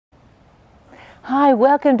Hi,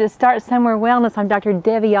 welcome to Start Somewhere Wellness. I'm Dr.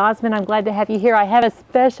 Debbie Osmond. I'm glad to have you here. I have a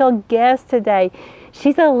special guest today.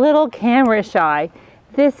 She's a little camera shy.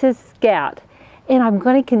 This is Scout, and I'm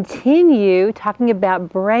going to continue talking about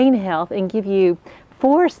brain health and give you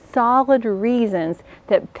 4 solid reasons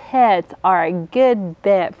that pets are a good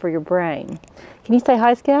bet for your brain. Can you say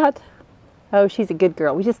hi, Scout? Oh, she's a good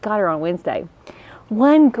girl. We just got her on Wednesday.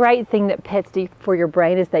 One great thing that pets do for your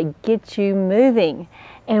brain is they get you moving.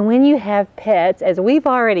 And when you have pets, as we've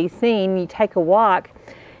already seen, you take a walk,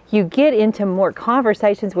 you get into more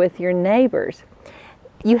conversations with your neighbors.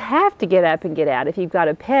 You have to get up and get out if you've got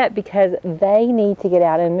a pet because they need to get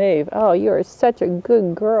out and move. Oh, you are such a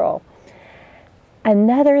good girl.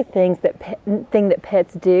 Another thing that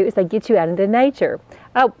pets do is they get you out into nature.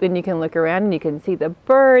 Oh, and you can look around and you can see the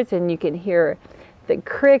birds and you can hear the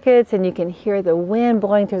crickets and you can hear the wind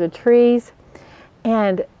blowing through the trees.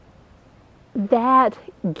 And that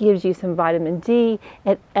gives you some vitamin D.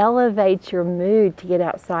 It elevates your mood to get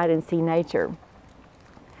outside and see nature.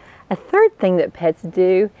 A third thing that pets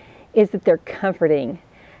do is that they're comforting.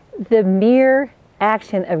 The mere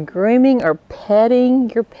action of grooming or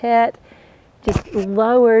petting your pet just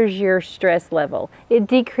lowers your stress level. It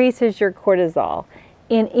decreases your cortisol.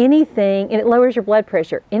 And it lowers your blood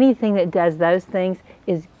pressure. Anything that does those things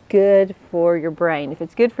is good for your brain. If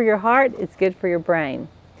it's good for your heart, it's good for your brain.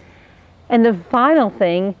 And the final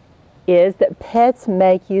thing is that pets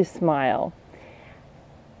make you smile.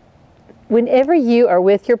 Whenever you are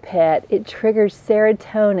with your pet, it triggers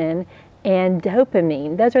serotonin and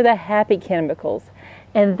dopamine. Those are the happy chemicals.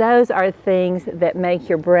 And those are things that make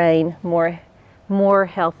your brain more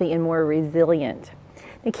healthy and more resilient.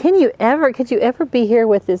 Now, could you ever be here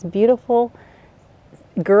with this beautiful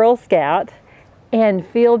Girl Scout and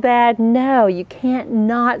feel bad? No, you can't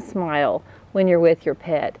not smile when you're with your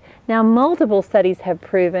pet. Now, multiple studies have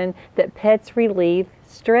proven that pets relieve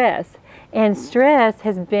stress, and stress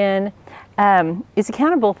has been is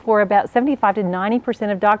accountable for about 75 to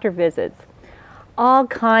 90% of doctor visits. All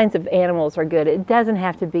kinds of animals are good. It doesn't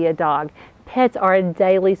have to be a dog. Pets are a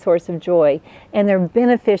daily source of joy, and they're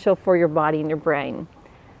beneficial for your body and your brain.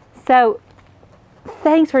 So,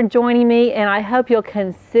 thanks for joining me, and I hope you'll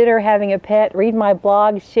consider having a pet. Read my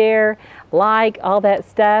blog, share, like, all that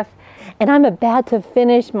stuff. And I'm about to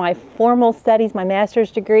finish my formal studies, my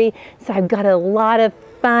master's degree, so I've got a lot of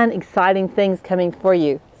fun, exciting things coming for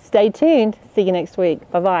you. Stay tuned. See you next week.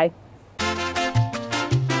 Bye-bye.